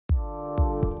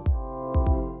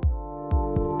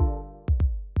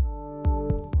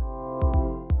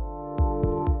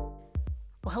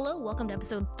Welcome to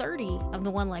episode 30 of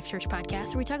the One Life Church podcast,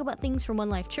 where we talk about things from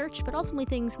One Life Church, but ultimately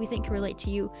things we think can relate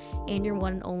to you and your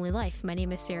one and only life. My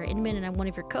name is Sarah Inman, and I'm one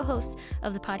of your co-hosts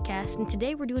of the podcast, and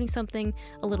today we're doing something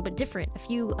a little bit different. A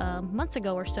few months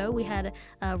ago or so, we had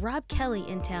Rob Kelly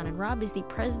in town, and Rob is the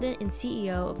president and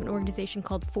CEO of an organization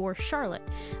called For Charlotte.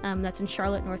 That's in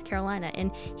Charlotte, North Carolina,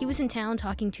 and he was in town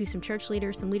talking to some church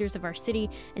leaders, some leaders of our city,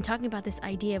 and talking about this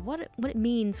idea of what it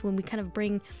means when we kind of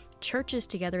bring churches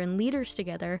together and leaders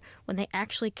together when they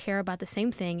actually care about the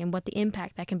same thing and what the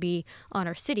impact that can be on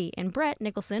our city. And Brett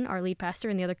Nicholson, our lead pastor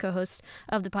and the other co-hosts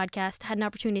of the podcast, had an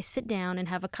opportunity to sit down and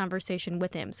have a conversation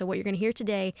with him. So what you're going to hear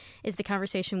today is the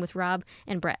conversation with Rob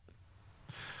and Brett.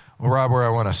 Well, Rob, where I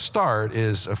want to start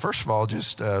is, first of all,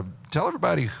 just tell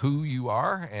everybody who you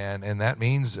are, and that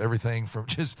means everything from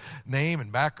just name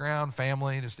and background,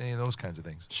 family, just any of those kinds of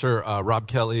things. Sure. Rob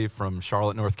Kelly from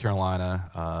Charlotte, North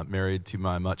Carolina, married to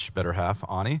my much better half,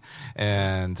 Ani,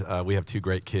 and we have two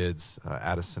great kids,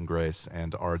 Addison Grace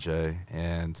and RJ,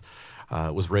 and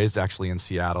was raised actually in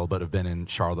Seattle, but have been in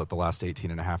Charlotte the last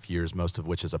 18 and a half years, most of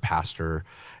which as a pastor,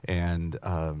 and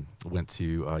went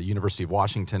to University of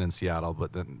Washington in Seattle,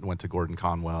 but then went to Gordon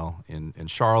Conwell in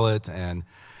Charlotte. And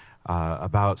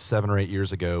about 7 or 8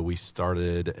 years ago, we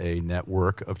started a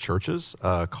network of churches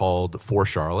called For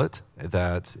Charlotte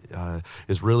that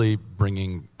is really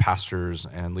bringing pastors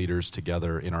and leaders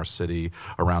together in our city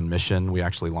around mission. We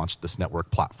actually launched this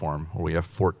network platform where we have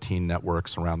 14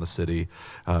 networks around the city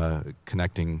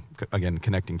connecting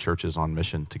churches on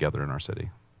mission together in our city.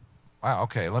 Wow,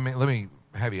 okay. Let me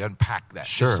have you unpack that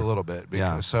Sure. just a little bit.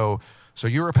 Because, Yeah. So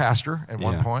you were a pastor at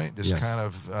one point, just Yes. kind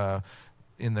of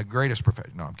in the greatest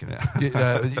profession. No, I'm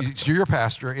kidding. So you're a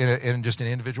pastor in just an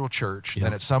individual church. Yeah.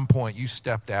 And at some point you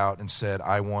stepped out and said,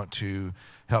 I want to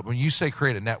help. When you say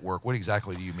create a network, what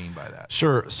exactly do you mean by that?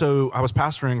 Sure. So I was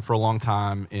pastoring for a long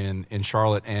time in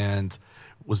Charlotte and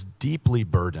was deeply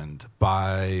burdened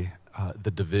by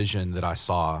the division that I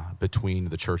saw between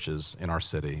the churches in our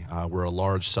city. We're a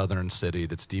large southern city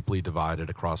that's deeply divided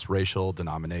across racial,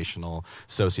 denominational,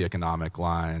 socioeconomic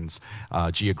lines,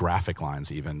 geographic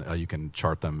lines even. You can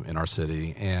chart them in our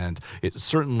city. And it's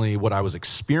certainly what I was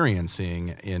experiencing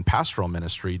in pastoral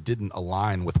ministry didn't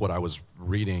align with what I was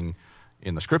reading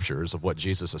in the scriptures of what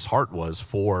Jesus' heart was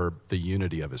for the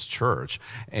unity of his church.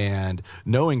 And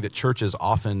knowing that churches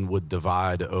often would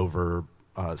divide over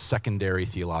secondary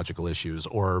theological issues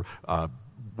or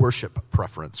worship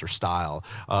preference or style,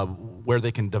 where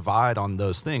they can divide on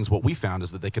those things, what we found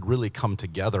is that they could really come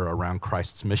together around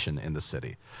Christ's mission in the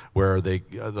city, where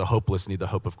the hopeless need the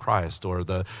hope of Christ, or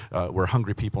where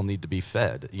hungry people need to be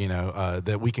fed.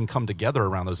 That we can come together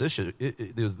around those issues,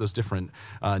 those different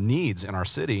needs in our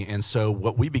city. And so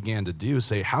what we began to do is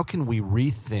say, how can we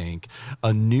rethink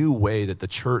a new way that the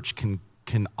church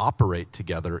can operate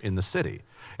together in the city?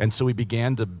 And so we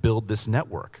began to build this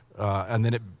network. And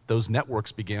then those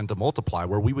networks began to multiply,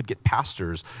 where we would get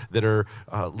pastors that are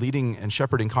leading and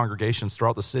shepherding congregations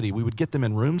throughout the city. We would get them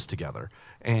in rooms together,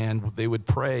 and they would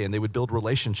pray, and they would build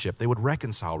relationship. They would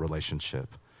reconcile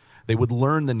relationship. They would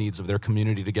learn the needs of their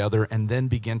community together and then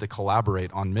begin to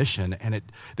collaborate on mission. And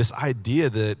this idea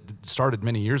that started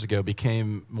many years ago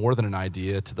became more than an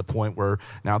idea, to the point where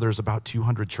now there's about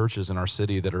 200 churches in our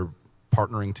city that are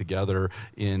partnering together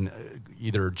in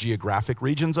either geographic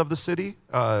regions of the city,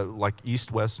 like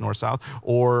east, west, north, south,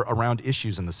 or around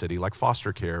issues in the city, like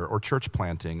foster care or church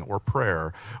planting or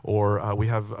prayer. Or we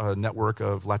have a network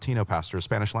of Latino pastors,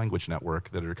 Spanish language network,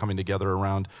 that are coming together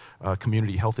around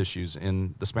community health issues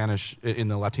in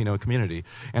the Latino community.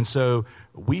 And so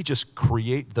we just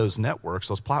create those networks,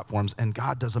 those platforms, and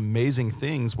God does amazing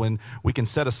things when we can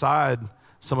set aside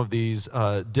some of these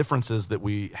differences that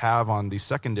we have on these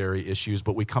secondary issues,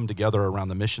 but we come together around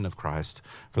the mission of Christ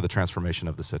for the transformation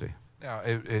of the city. Now,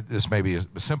 this may be a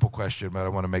simple question, but I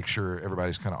want to make sure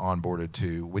everybody's kind of onboarded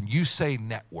too. When you say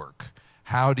network,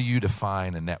 how do you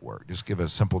define a network? Just give a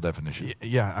simple definition.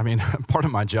 Yeah, I mean, part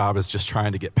of my job is just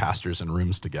trying to get pastors in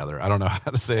rooms together. I don't know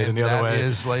how to say it any other way. That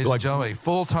is, ladies and gentlemen, a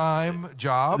full-time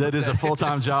job. That is a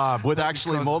full-time job with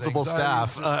actually multiple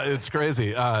staff. It's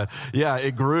crazy.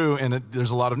 It grew, and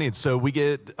there's a lot of needs. So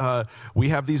we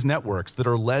have these networks that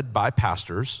are led by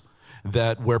pastors,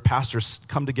 where pastors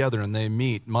come together and they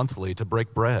meet monthly to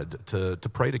break bread, to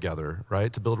pray together,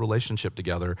 right? To build relationship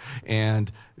together.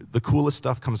 And the coolest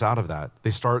stuff comes out of that. They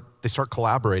start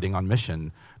collaborating on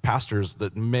mission. Pastors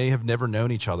that may have never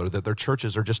known each other, that their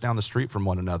churches are just down the street from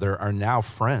one another, are now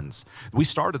friends. We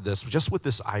started this just with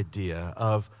this idea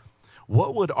of,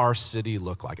 what would our city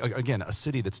look like? Again, a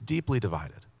city that's deeply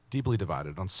divided. deeply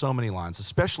divided on so many lines,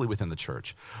 especially within the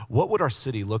church. What would our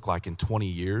city look like in 20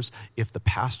 years if the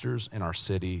pastors in our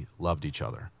city loved each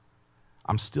other?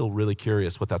 I'm still really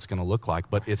curious what that's going to look like,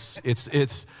 but it's. Are you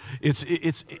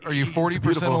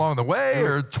 40% along the way,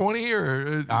 or 20,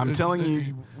 or? I'm telling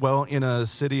you, well, in a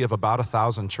city of about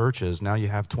 1,000 churches, now you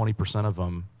have 20% of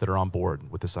them that are on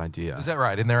board with this idea. Is that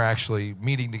right? And they're actually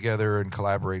meeting together and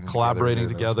collaborating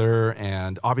together,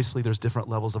 and obviously there's different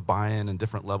levels of buy-in and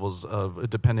different levels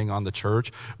of depending on the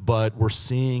church, but we're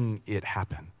seeing it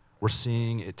happen. We're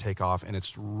seeing it take off, and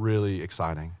it's really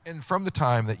exciting. And from the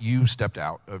time that you stepped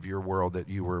out of your world that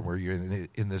you were, where you're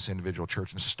in this individual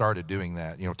church and started doing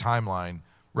that, timeline,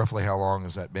 roughly how long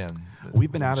has that been?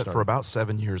 We've been at it for about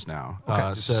 7 years now.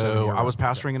 Okay, so I was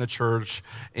pastoring in a church,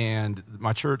 and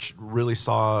my church really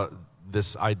saw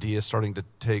this idea starting to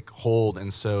take hold,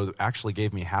 and so actually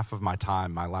gave me half of my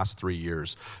time, my last 3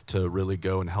 years, to really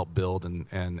go and help build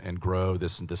and grow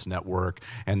this network.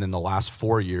 And then the last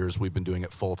 4 years, we've been doing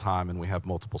it full time, and we have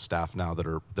multiple staff now that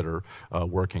are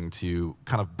working to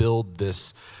kind of build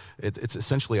this. It's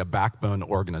essentially a backbone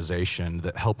organization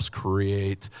that helps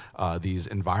create these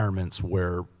environments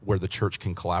where the church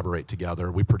can collaborate together.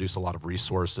 We produce a lot of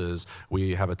resources.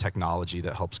 We have a technology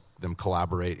that helps them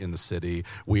collaborate in the city.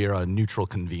 We are a neutral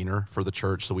convener for the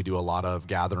church, so we do a lot of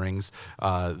gatherings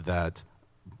that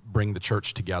bring the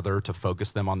church together to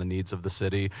focus them on the needs of the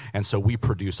city. And so we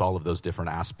produce all of those different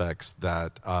aspects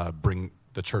that bring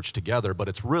the church together, but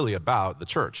it's really about the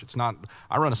church. It's not,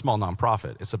 I run a small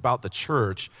nonprofit. It's about the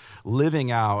church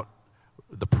living out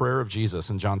the prayer of Jesus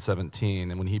in John 17.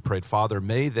 And when he prayed, Father,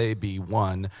 may they be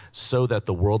one so that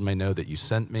the world may know that you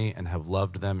sent me and have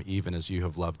loved them even as you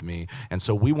have loved me. And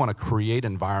so we want to create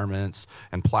environments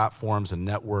and platforms and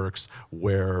networks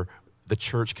where the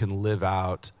church can live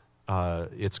out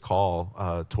its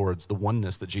call towards the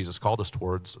oneness that Jesus called us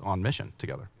towards on mission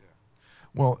together.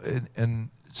 Well, and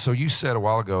so you said a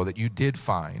while ago that you did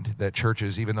find that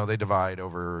churches, even though they divide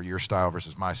over your style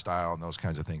versus my style and those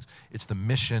kinds of things, it's the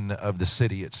mission of the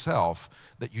city itself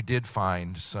that you did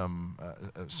find some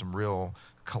real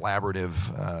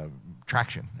collaborative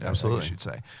traction, absolutely, I should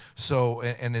say. So,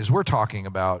 and as we're talking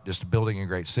about just building a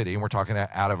great city, and we're talking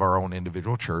out of our own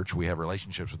individual church, we have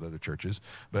relationships with other churches,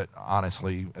 but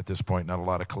honestly, at this point, not a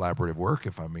lot of collaborative work,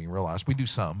 if I'm being real honest. We do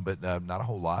some, but not a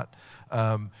whole lot.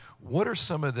 What are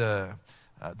some of the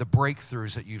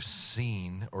breakthroughs that you've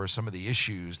seen, or some of the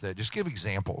issues that, just give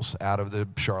examples out of the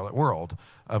Charlotte world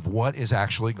of what is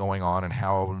actually going on and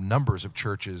how numbers of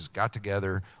churches got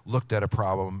together, looked at a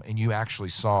problem, and you actually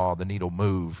saw the needle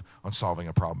move on solving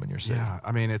a problem in your city? Yeah,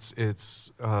 I mean, it's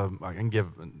I can give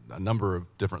a number of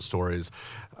different stories.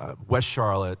 West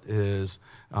Charlotte is,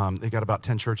 they got about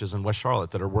 10 churches in West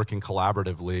Charlotte that are working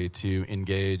collaboratively to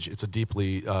engage. It's a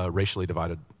deeply racially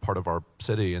divided part of our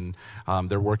city, and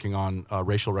they're working on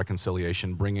racial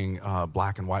reconciliation, bringing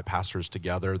black and white pastors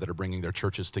together that are bringing their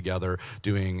churches together,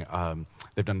 doing,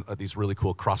 they've done these really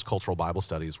cool cross-cultural Bible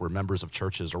studies where members of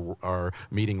churches are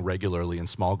meeting regularly in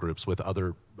small groups with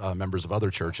other members of other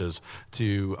churches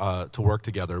to work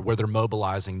together, where they're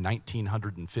mobilizing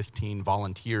 1,915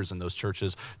 volunteers in those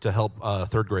churches to help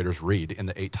third graders read in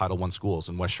the 8 Title I schools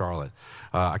in West Charlotte.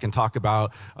 I can talk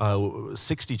about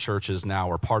 60 churches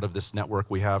now are part of this network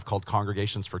we have called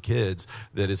Congregations for Kids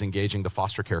that is engaging the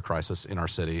foster care crisis in our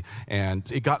city. And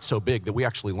it got so big that we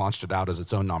actually launched it out as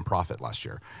its own nonprofit last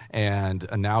year. And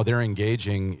now they're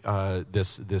engaging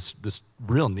this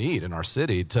real need in our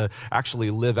city to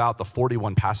actually live out the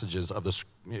 41 passages of the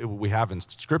we have in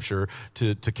Scripture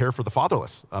to care for the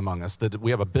fatherless among us, that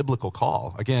we have a biblical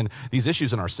call. Again, these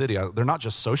issues in our city, they're not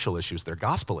just social issues, they're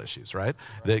gospel issues, right?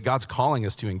 That God's calling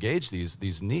us to engage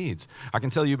these needs. I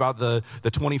can tell you about the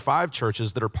 25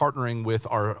 churches that are partnering with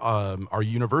our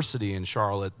university in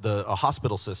Charlotte, a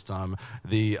hospital system,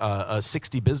 the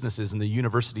 60 businesses in the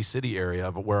University City area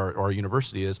of where our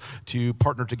university is, to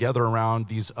partner together around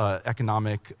these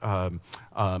economic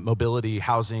mobility,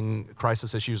 housing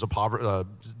crisis issues, of poverty,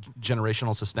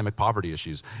 generational systemic poverty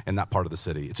issues in that part of the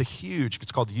city.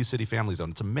 It's called the U-City Family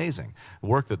Zone. It's amazing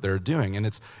work that they're doing.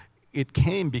 And it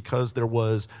came because there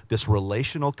was this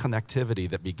relational connectivity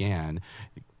that began.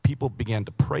 People began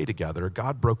to pray together.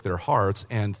 God broke their hearts,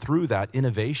 and through that,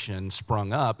 innovation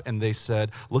sprung up, and they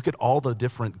said, look at all the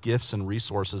different gifts and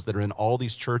resources that are in all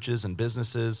these churches and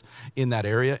businesses in that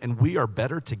area, and we are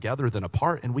better together than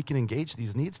apart, and we can engage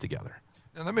these needs together.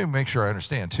 Now, let me make sure I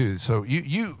understand, too. So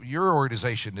your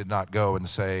organization did not go and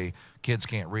say, kids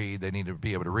can't read, they need to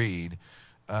be able to read.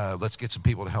 Let's get some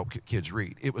people to help kids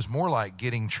read. It was more like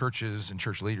getting churches and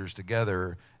church leaders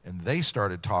together and they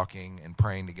started talking and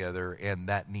praying together, and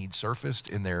that need surfaced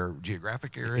in their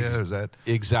geographic area? Is that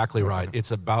exactly right?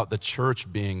 It's about the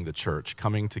church being the church,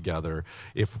 coming together.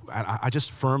 I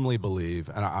just firmly believe,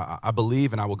 and I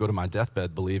believe, and I will go to my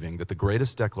deathbed believing, that the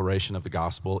greatest declaration of the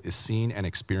gospel is seen and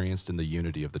experienced in the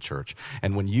unity of the church.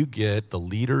 And when you get the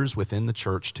leaders within the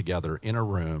church together in a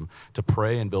room to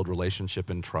pray and build relationship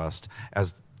and trust,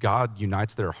 as God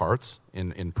unites their hearts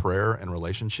in prayer and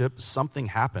relationship, something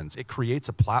happens. It creates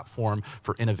a platform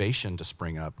for innovation to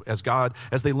spring up. As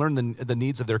they learn the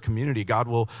needs of their community, God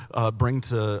will bring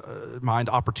to mind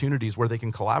opportunities where they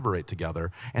can collaborate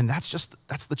together. And that's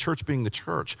the church being the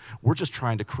church. We're just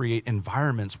trying to create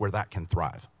environments where that can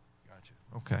thrive.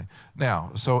 Okay.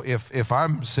 Now, so if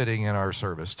I'm sitting in our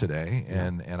service today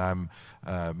and I'm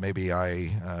maybe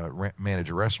I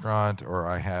manage a restaurant, or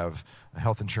I have a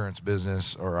health insurance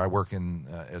business, or I work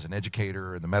as an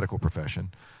educator in the medical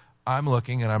profession, I'm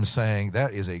looking and I'm saying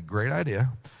that is a great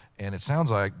idea, and it sounds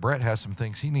like Brett has some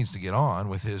things he needs to get on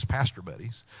with his pastor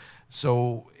buddies.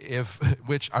 So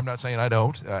which I'm not saying I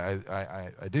don't,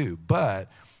 I do, but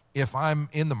if I'm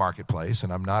in the marketplace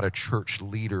and I'm not a church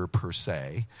leader per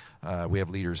se, we have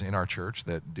leaders in our church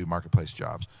that do marketplace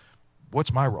jobs.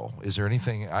 What's my role? Is there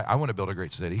anything, I want to build a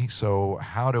great city, so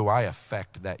how do I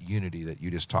affect that unity that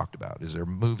you just talked about? Is there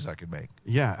moves I could make?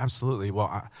 Yeah, absolutely. Well,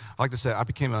 I like to say I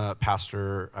became a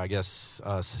pastor, I guess,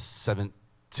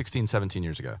 16, 17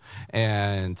 years ago.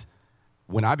 And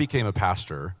when I became a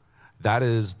pastor, that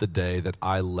is the day that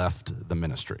I left the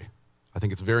ministry. I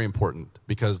think it's very important,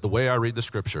 because the way I read the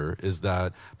scripture is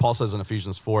that Paul says in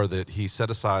Ephesians 4 that he set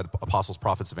aside apostles,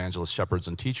 prophets, evangelists, shepherds,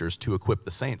 and teachers to equip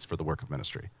the saints for the work of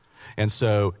ministry. And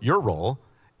so your role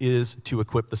is to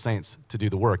equip the saints to do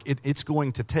the work. It's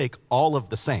going to take all of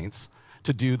the saints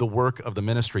to do the work of the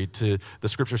ministry. The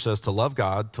scripture says to love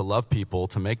God, to love people,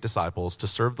 to make disciples, to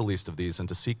serve the least of these, and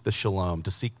to seek the shalom,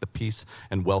 to seek the peace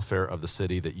and welfare of the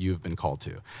city that you've been called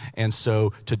to. And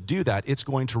so to do that, it's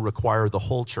going to require the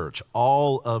whole church,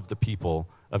 all of the people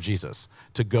of Jesus,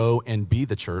 to go and be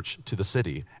the church to the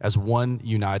city as one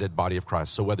united body of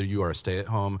Christ. So whether you are a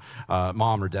stay-at-home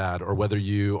mom or dad, or whether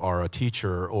you are a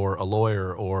teacher or a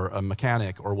lawyer or a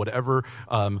mechanic or whatever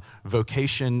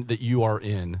vocation that you are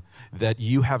in, that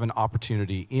you have an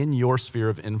opportunity in your sphere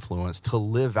of influence to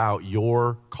live out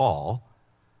your call,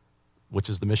 which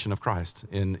is the mission of Christ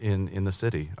in the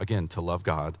city. Again, to love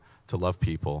God, to love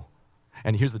people.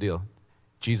 And here's the deal.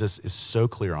 Jesus is so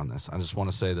clear on this. I just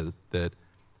want to say that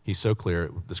he's so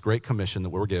clear. This great commission that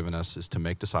we're given us is to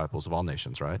make disciples of all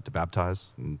nations, right? To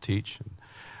baptize and teach.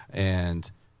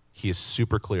 And he is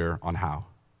super clear on how.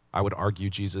 I would argue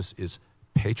Jesus is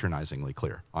patronizingly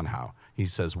clear on how. He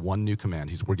says one new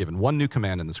command. We're given one new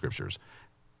command in the scriptures.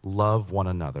 Love one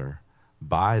another.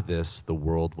 By this, the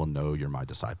world will know you're my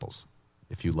disciples,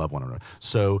 if you love one another.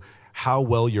 So how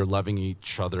well you're loving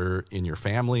each other in your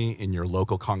family, in your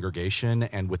local congregation,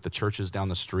 and with the churches down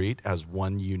the street as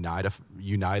one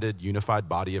unified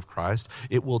body of Christ,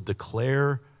 it will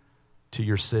declare to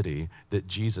your city that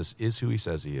Jesus is who he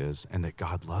says he is, and that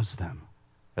God loves them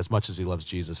as much as he loves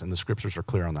Jesus. And the scriptures are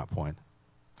clear on that point.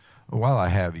 While I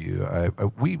have you,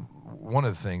 one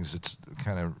of the things that's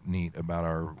kind of neat about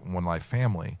our One Life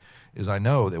family is I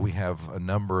know that we have a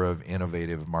number of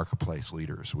innovative marketplace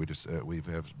leaders. We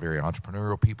have very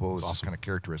entrepreneurial people. It's awesome. Kind of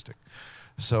characteristic.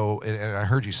 So, and I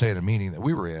heard you say at a meeting that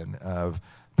we were in of,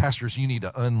 pastors, you need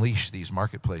to unleash these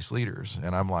marketplace leaders.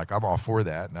 And I'm like, I'm all for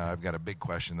that. Now, I've got a big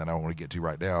question that I want to get to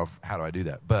right now of how do I do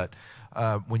that? But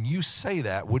when you say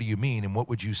that, what do you mean? And what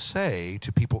would you say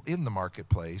to people in the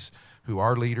marketplace who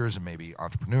are leaders and maybe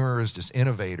entrepreneurs, just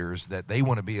innovators, that they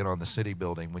want to be in on the city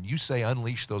building? When you say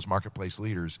unleash those marketplace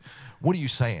leaders, what are you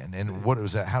saying? And what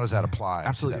is that? How does that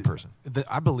apply to that person?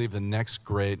 I believe the next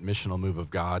great missional move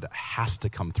of God has to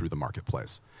come through the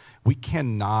marketplace. We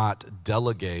cannot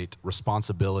delegate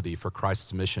responsibility for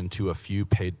Christ's mission to a few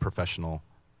paid professional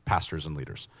pastors and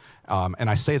leaders. And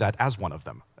I say that as one of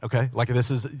them, okay? Like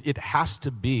it has to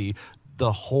be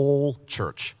the whole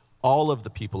church, all of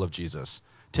the people of Jesus,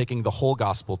 taking the whole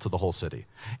gospel to the whole city.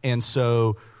 And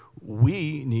so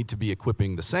we need to be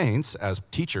equipping the saints as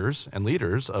teachers and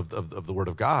leaders of the Word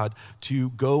of God to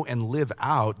go and live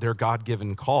out their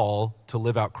God-given call to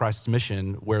live out Christ's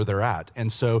mission where they're at. And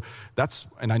so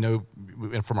and I know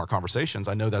from our conversations,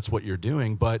 I know that's what you're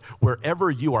doing, but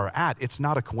wherever you are at, it's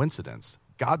not a coincidence.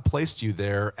 God placed you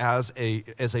there as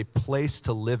a place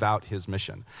to live out his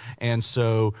mission. And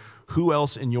so who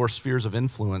else in your spheres of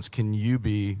influence can you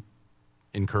be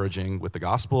encouraging with the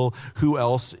gospel? Who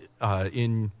else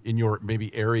in your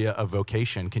maybe area of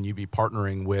vocation can you be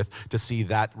partnering with to see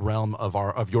that realm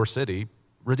of your city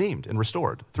redeemed and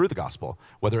restored through the gospel,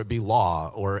 whether it be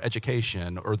law or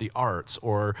education or the arts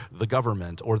or the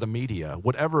government or the media,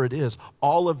 whatever it is.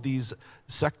 All of these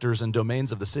sectors and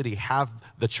domains of the city have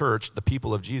the church, the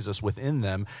people of Jesus within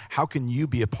them. How can you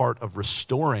be a part of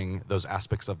restoring those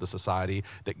aspects of the society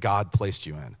that God placed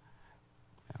you in?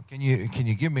 Can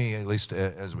you give me, at least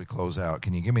as we close out,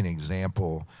 can you give me an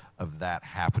example of that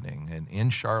happening? And in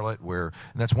Charlotte, and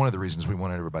that's one of the reasons we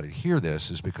wanted everybody to hear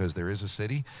this, is because there is a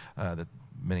city that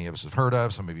many of us have heard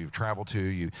of, some of you have traveled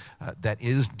to, that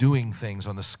is doing things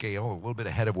on the scale a little bit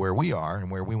ahead of where we are and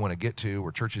where we want to get to,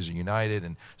 where churches are united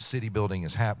and city building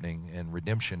is happening and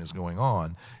redemption is going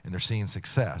on, and they're seeing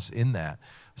success in that.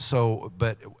 So,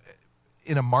 but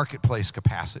in a marketplace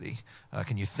capacity,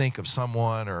 can you think of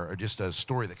someone or just a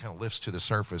story that kind of lifts to the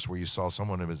surface where you saw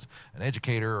someone who was an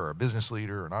educator or a business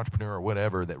leader or an entrepreneur or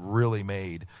whatever that really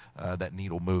made that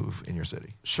needle move in your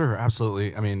city? Sure,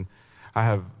 absolutely. I mean, I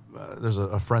have, there's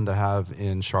a friend I have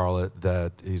in Charlotte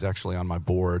that he's actually on my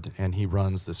board, and he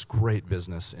runs this great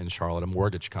business in Charlotte, a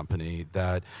mortgage company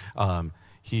that I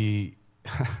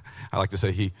like to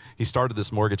say he started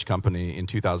this mortgage company in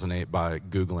 2008 by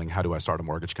Googling, how do I start a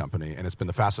mortgage company? And it's been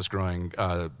the fastest growing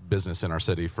business in our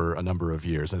city for a number of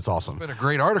years. And it's awesome. It's been a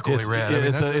great article he read.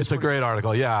 It's a great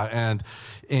article, yeah.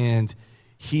 And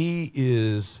he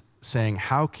is saying,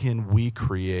 how can we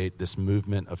create this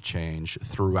movement of change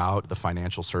throughout the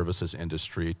financial services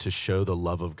industry to show the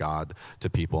love of God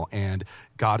to people? And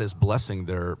God is blessing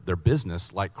their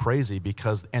business like crazy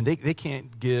because they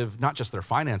can't give not just their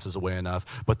finances away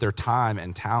enough, but their time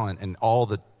and talent and all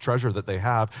the treasure that they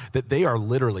have, that they are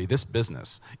literally, this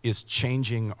business is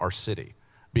changing our city,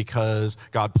 because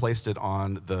God placed it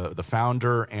on the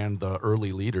founder and the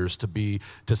early leaders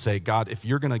to say, God, if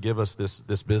you're going to give us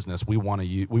this business, we want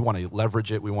to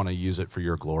leverage it, we want to use it for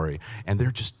your glory. And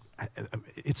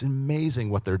it's amazing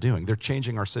what they're doing. They're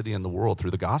changing our city and the world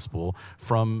through the gospel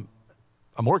from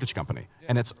a mortgage company,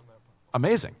 and it's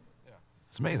amazing.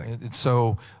 It's amazing. And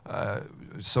so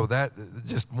that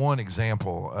just one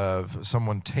example of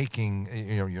someone taking,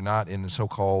 you're not in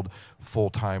so-called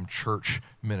full-time church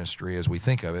ministry as we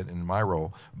think of it in my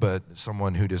role, but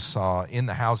someone who just saw in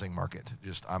the housing market,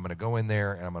 I'm going to go in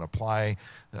there and I'm going to apply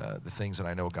the things that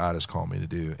I know God has called me to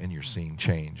do, and you're seeing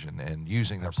change and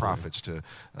using their profits to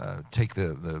take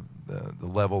the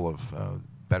level of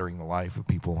bettering the life of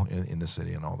people in the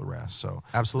city and all the rest. So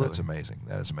absolutely, that's amazing.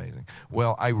 That is amazing.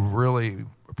 Well, I really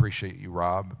appreciate you,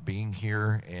 Rob, being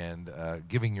here and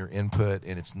giving your input.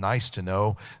 And it's nice to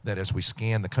know that as we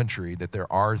scan the country, that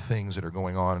there are things that are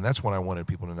going on. And that's what I wanted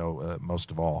people to know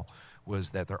most of all,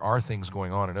 was that there are things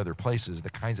going on in other places, the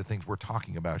kinds of things we're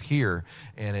talking about here,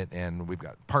 and we've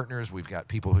got partners, we've got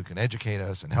people who can educate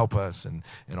us and help us, and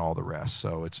all the rest.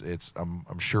 So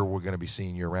I'm sure we're going to be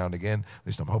seeing you around again. At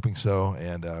least I'm hoping so,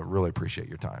 and really appreciate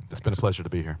your time. It's been a pleasure to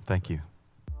be here. Thank you.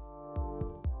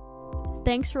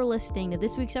 Thanks for listening to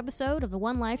this week's episode of the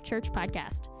One Life Church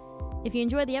podcast. If you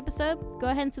enjoyed the episode, go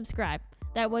ahead and subscribe.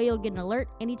 That way you'll get an alert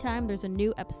anytime there's a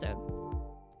new episode.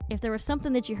 If there was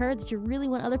something that you heard that you really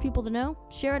want other people to know,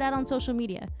 share it out on social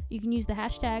media. You can use the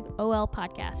hashtag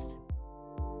 #OLPodcast.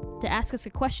 To ask us a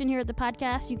question here at the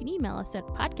podcast, you can email us at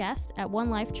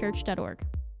podcast@onelifechurch.org.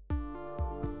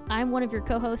 I'm one of your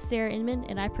co-hosts, Sarah Inman,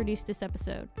 and I produced this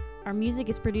episode. Our music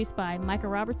is produced by Micah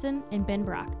Robertson and Ben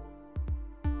Brock.